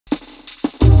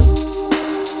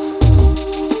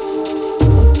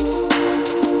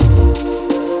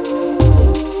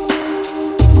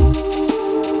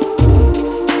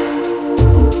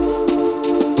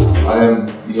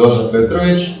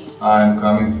Petrich. I'm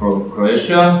coming from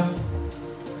Croatia.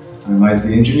 I'm an IT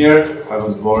engineer. I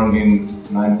was born in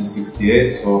 1968,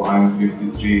 so I'm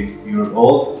 53 years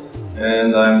old,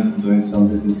 and I'm doing some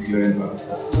business here in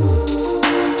Pakistan.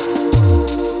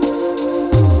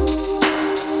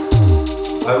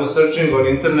 I was searching on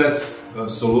internet a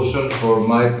solution for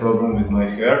my problem with my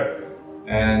hair,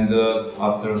 and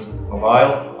after a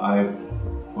while I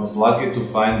was lucky to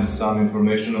find some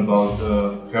information about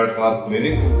hairclub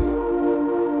clinic.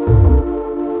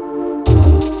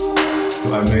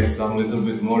 I made some little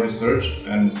bit more research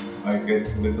and I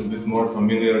get a little bit more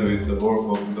familiar with the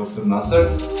work of Dr. Nasir.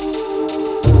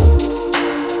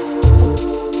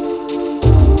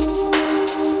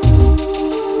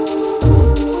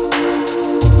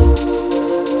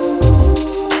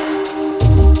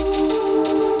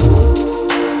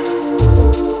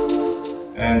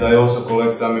 And I also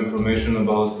collect some information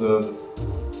about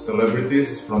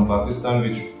celebrities from Pakistan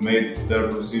which made their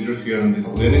procedure here in this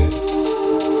clinic.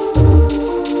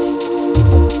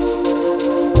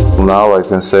 Now I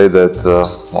can say that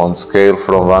on scale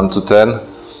from 1 to 10,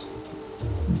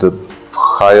 the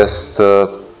highest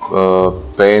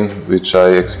pain which I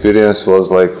experienced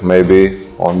was like maybe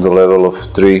on the level of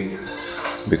 3,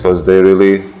 because they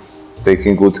really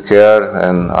taking good care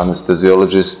and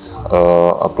anesthesiologist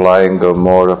applying a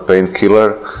more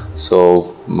painkiller,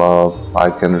 so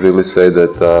I can really say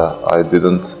that I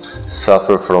didn't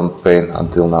suffer from pain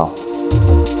until now.